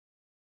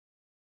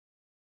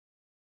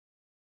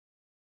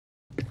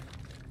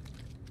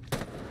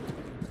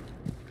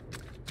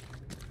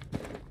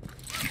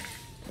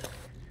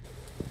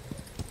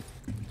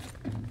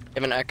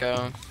Give an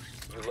echo.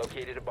 You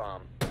located a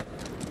bomb.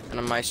 And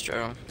a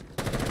maestro.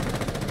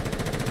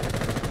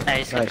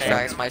 Nice, Nice, okay.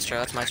 That's maestro,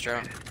 that's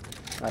maestro.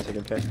 That's a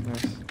good pick.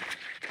 Nice.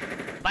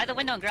 By the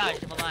window and garage,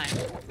 double line.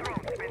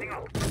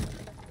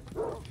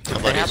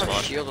 They have a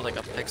shield with like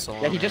a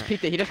pixel. Yeah, he on just it.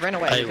 peeked it. He just ran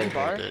away. I He's in will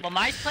bar. hold it. Well,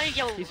 Mai's playing,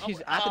 yo.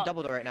 He's at the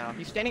double door right now.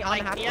 He's standing on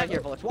the half yeah. right here,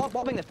 Vulixe.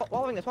 Wallbing this,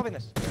 wallbing this, wallbing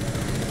this.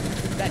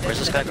 Where's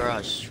this guy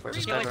garage? Where's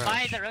this Yo, guy it's Mai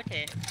garage? that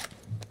rotate.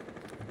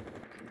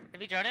 Did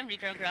we drone him? Did we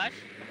drone garage?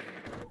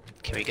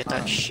 Can we get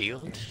that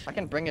shield? I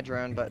can bring a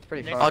drone, but it's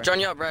pretty far. I'll join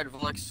you up, red,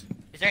 Vulixe.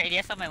 Is there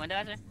ADS on my window,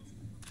 Azure?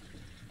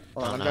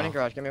 Hold on, Oh, I'm no. joining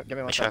garage. Give me Let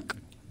one me sec. check.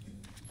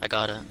 I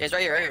got it. Yeah, he's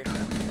right here, right here.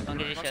 Don't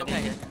give you That's shot.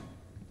 okay.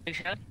 Big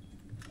shot.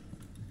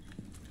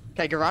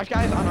 Okay, garage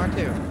guys on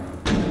R2.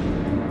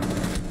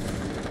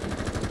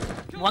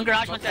 One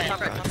garage, one Top side.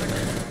 right, top right.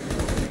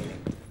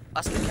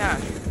 That's the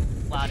cash.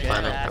 Wow, dude.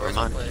 Final, Alright, never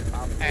mind.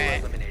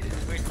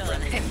 we're still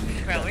in it.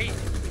 Bro, we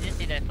just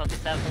need to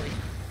focus out fully.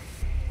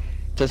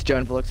 Just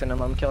join Vulixe and let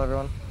him kill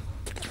everyone.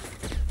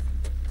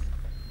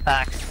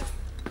 Facts.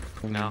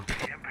 No.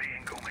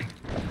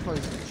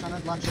 Please,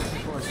 trying to launch it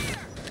before.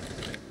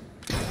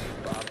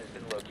 Bomb has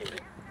been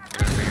located.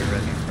 Remember your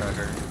ready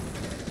forever.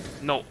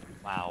 No.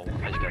 Wow.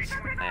 I just got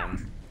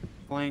slammed.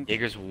 Blink.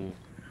 Jaeger's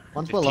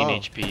One's 15 below.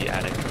 HP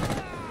attic.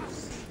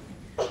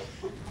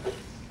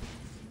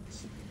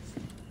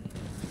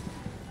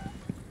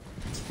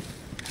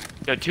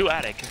 Yo, 2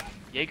 attic.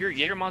 Jaeger,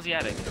 Mozzie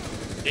attic.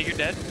 Jaeger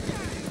dead.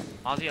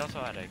 Mozzie also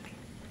attic.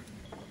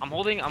 I'm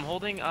holding,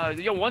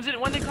 yo, one's in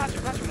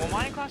classroom, one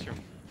mine in classroom.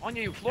 On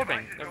you, floor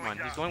bang. Never mind,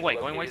 he's going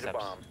white Located a steps.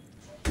 bomb.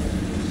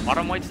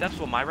 Bottom white steps,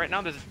 will my right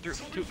now, there's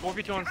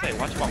 4v2 on site.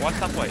 Watch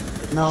top white.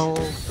 No.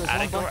 There's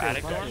Attic one door, bunker,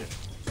 attic door. bunker.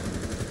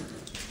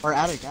 Or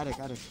attic.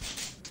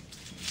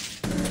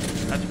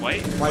 That's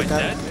white. White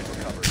dead.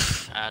 Recovered.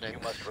 Attic. You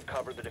must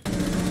recover the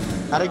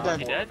defuse. Attic Op dead.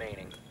 He four dead?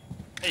 remaining.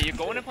 Hey, you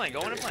go in and play,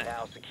 go in and play.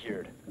 Now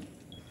secured.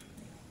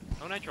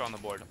 No nitro on the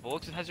board.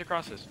 Vulixe has your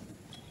crosses.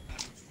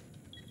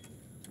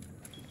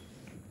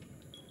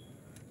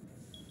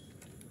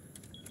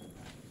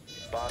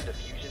 Bomb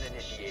diffusion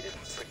initiated.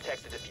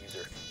 Protect the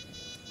diffuser.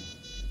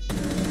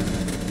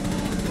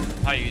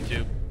 Hi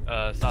YouTube.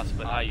 Sauce,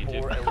 but hi Op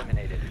four YouTube.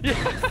 eliminated.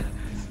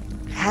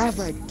 Have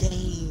a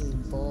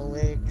game,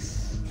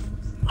 Vulixe.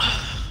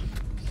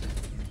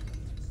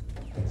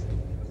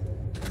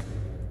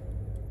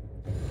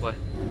 What?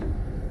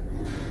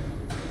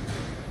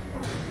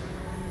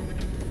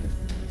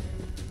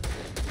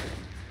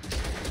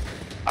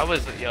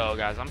 Yo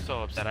guys, I'm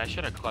so upset. I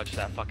should have clutched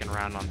that fucking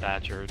round on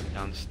Thatcher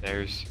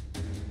downstairs.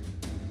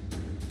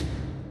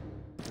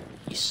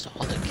 You saw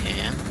the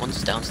cam.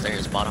 One's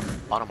downstairs, bottom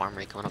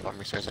armory, coming up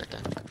armory stairs right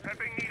there.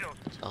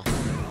 So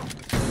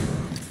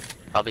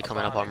probably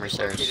coming up armory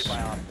Located stairs.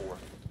 by Op four.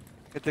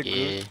 Hit the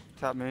Yeah. group,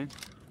 top main.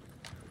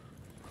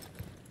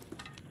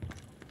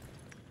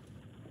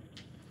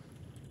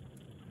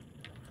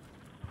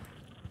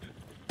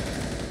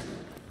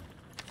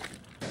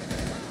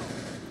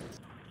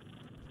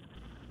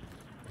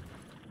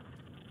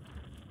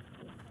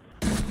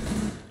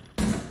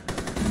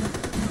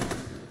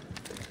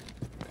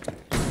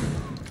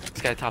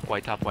 This guy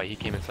top white, he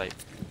came in sight.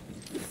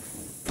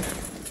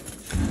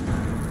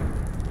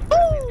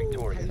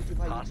 Victorious.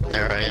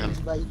 There I am.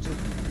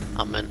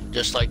 I'm in,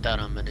 just like that,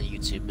 I'm in a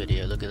YouTube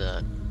video. Look at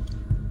that.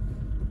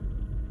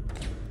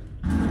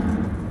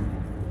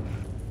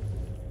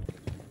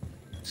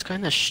 This guy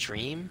in the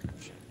stream?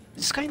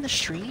 This guy in the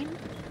stream?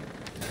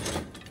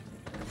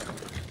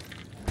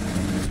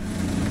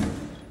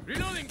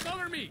 Reloading,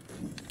 cover me!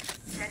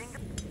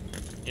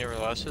 You ever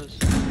lost this?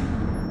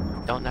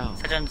 Don't know.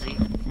 Such on Z.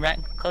 Right,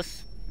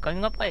 close.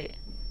 Going up white.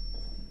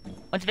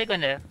 One's big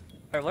window.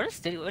 Or what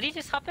did he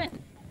just hop in?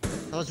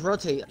 Oh, let's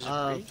rotate.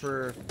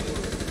 For.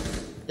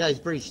 Yeah, he's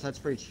breached. That's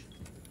breach.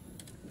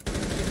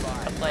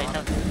 Up white,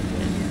 up.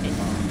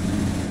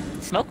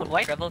 Smoke with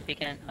white rebel if you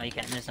can. Oh, you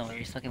can't. There's no way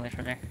you're smoking away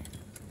from there.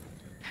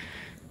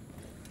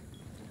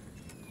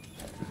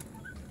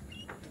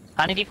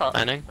 Honey default.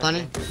 Planning?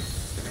 Honey.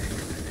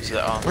 See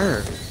that?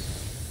 Where?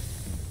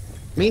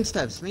 Main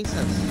steps. So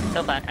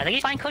fine. I think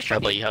he's fine. Coach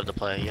Rebel, trophy. you have to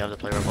play,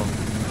 Rebel.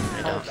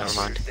 I know, never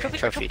mind.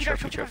 Trophy.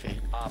 Trophy.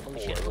 Op Holy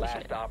 4, shit, holy last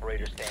shit.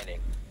 operator standing.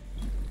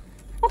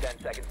 10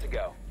 seconds to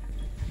go.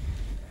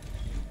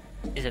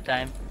 Is it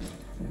time?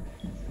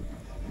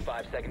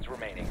 5 seconds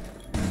remaining.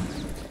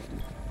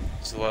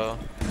 Slow.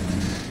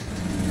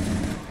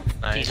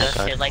 Nice. Jesus,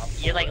 Okay.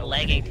 you're like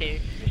lagging too.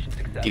 Mission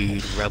successful.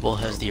 Dude, Rebel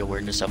has the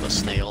awareness of a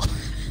snail.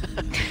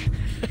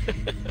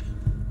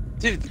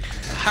 Dude,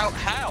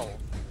 how?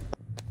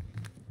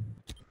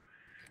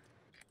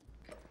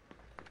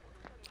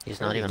 He's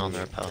not even on the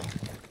rappel.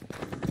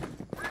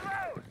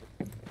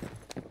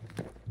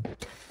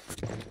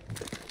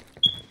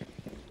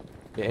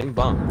 Yeah, in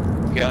bump.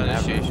 You got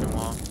initiation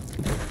wall.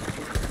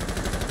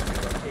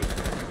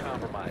 Location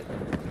compromised.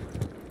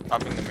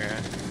 Popping the mirror.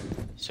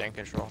 Stand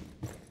control.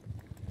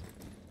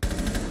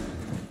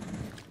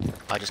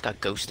 I just got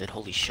ghosted,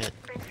 holy shit.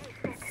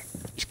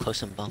 He's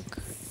close in bunk.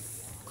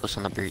 Close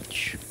on the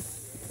breach.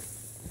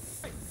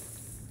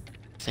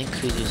 think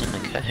who's using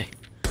the K?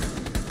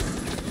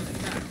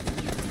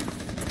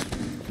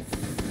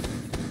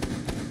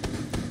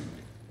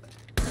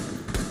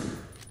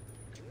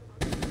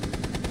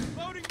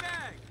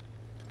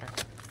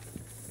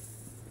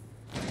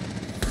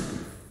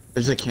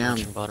 There's a cam.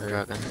 Bottom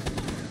dragon.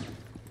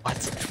 What?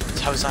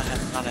 How is that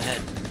not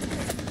ahead?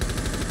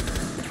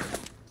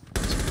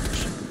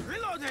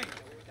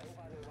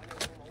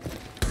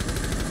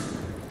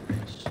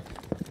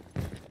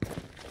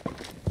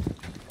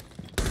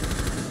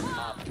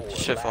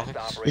 Shit,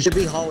 Vulixe. It should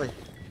be hallway.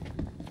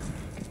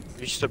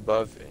 You're just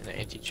above in the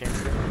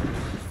antechamber.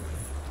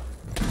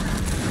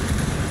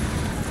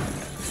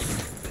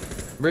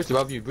 Breach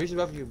above you,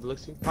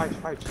 Vulixe.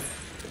 Pipes.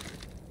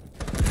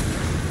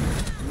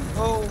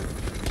 Oh.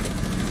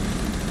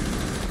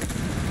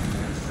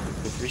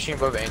 You're reaching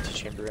above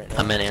antechamber right now.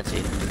 I'm in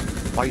anti.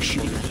 Why are you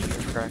shooting at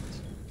me? Correct.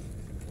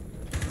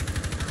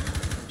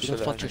 You don't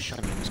fuck your shot,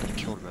 I'm just gonna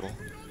kill Riddle.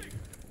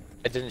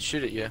 I didn't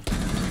shoot at you.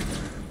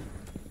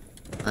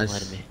 Lie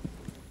Nice. to me.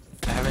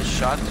 I haven't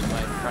shot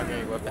my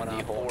primary weapon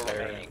the whole Four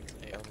entire. remaining.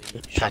 I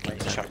only shot my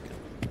Packing's up. shotgun.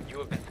 You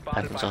have been spotted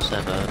Packing's by also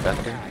have a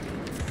vector.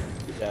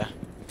 Yeah.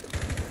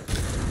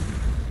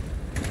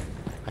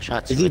 I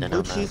shot Is he Sweden blue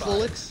on cheese, that.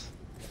 Vulixe?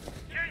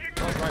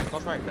 Close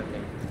right, that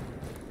thing.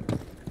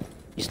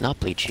 He's not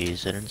blue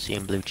cheese, I didn't see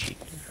him blue cheese.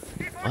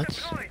 What?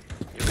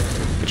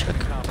 Good check.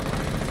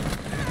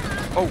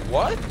 Oh,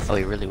 what? Oh,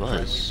 he really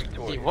was.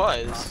 He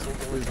was.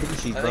 Blue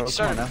cheese, I bro. think Come on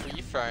started now.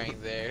 free-firing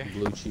there.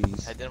 Blue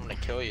cheese. I didn't want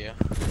to kill you.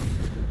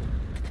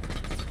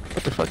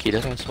 What the fuck, he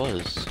deadass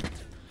was?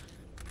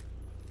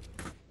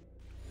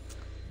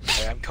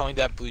 Alright, I'm calling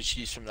that blue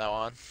cheese from now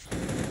on.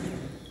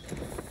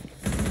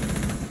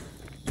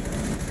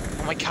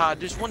 Oh my god,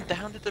 there's one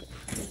down to the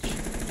bridge.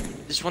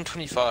 There's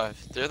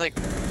 125. They're like...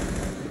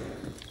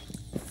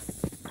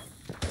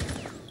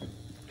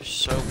 They're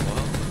so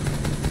low.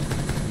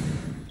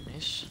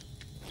 Nice.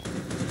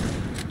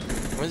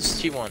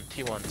 Where's T1?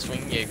 T1,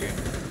 swing Jaeger.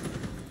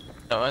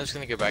 No, I'm just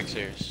gonna go back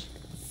stairs.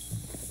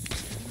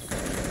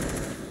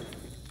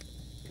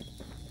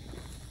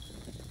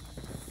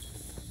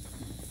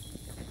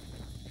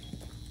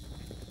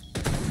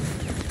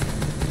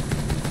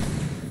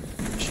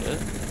 Shit.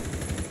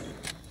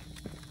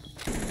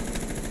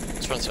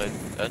 It's front side,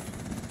 dead.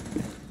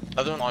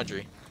 Other one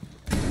laundry.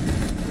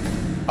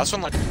 Last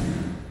one laundry.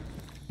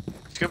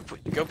 Let's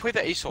go play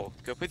the ace hole.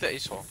 Go play the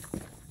ace hole.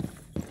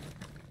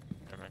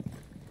 Never mind.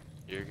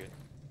 You're good.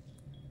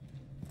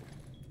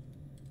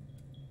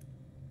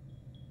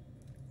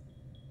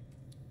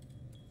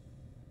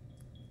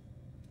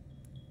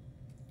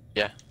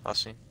 Yeah,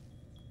 last scene.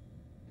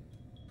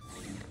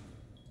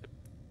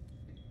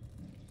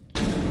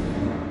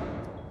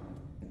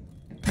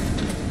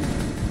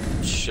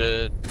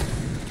 Shit.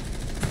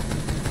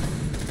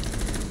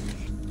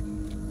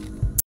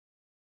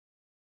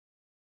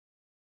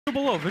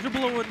 Visual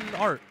below in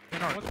art.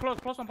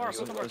 Close on bar,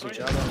 Still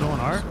on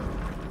art?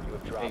 You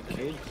have dropped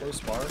it. close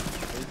bar.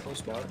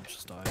 Close bar.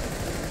 Just die.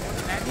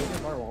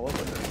 Bar wall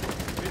open.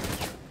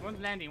 One's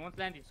landing,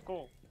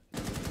 skull.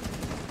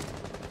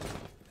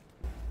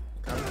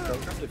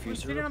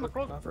 Sitting on the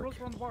close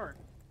on the bar.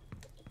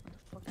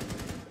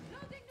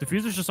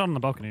 Diffuser's just out on the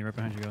balcony right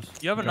behind you guys.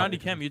 You have a 90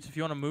 cam mutes if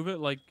you want to move it,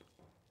 like,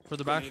 for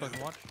the back so I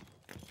can watch.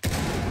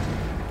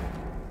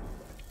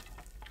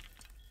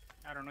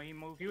 I don't know, he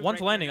moved. He was One's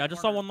right landing, there I in the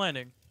just saw corner. one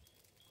landing.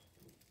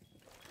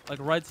 Like,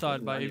 right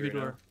side by landing AV right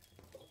door.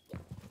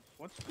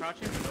 One's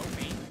crouching below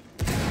me.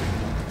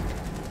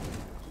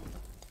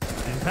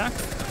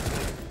 Impact?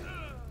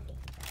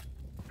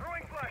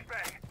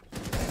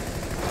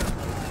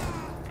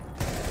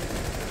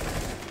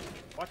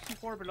 Watch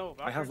C4 below.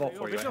 I have vault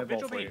for you, Visual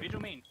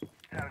main.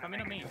 Come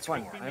in on main. That's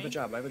fine, I have a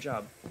job.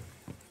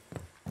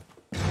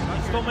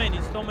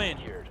 He's still main,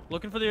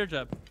 Looking for the air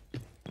jab.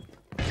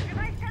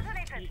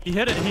 He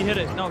hit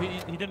it, No, he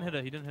didn't hit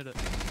it,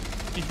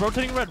 He's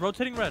rotating red.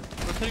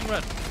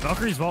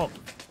 Valkyrie's vault.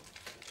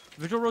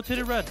 Visual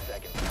rotated red.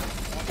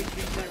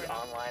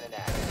 Online and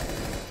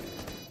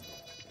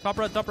active. Top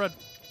red. Top red.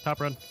 I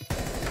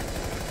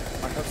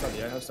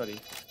have study.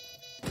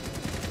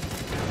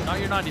 Not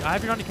your 90. I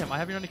have your 90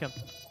 cam.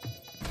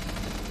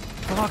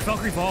 Fuck,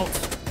 Valkyrie vault.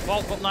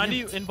 Vault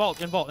 90 in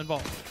vault.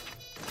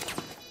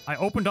 I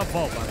opened up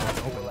vault by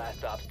the way. Your last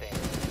stop standing.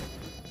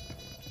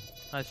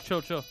 Nice,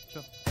 chill.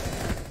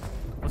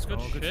 Let's go.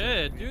 Good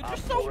shit, dude. You're Op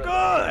so 4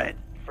 good.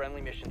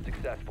 Friendly mission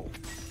successful.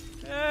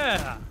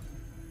 Yeah.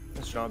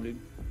 Nice job, dude.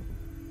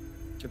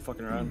 Keep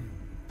fucking around.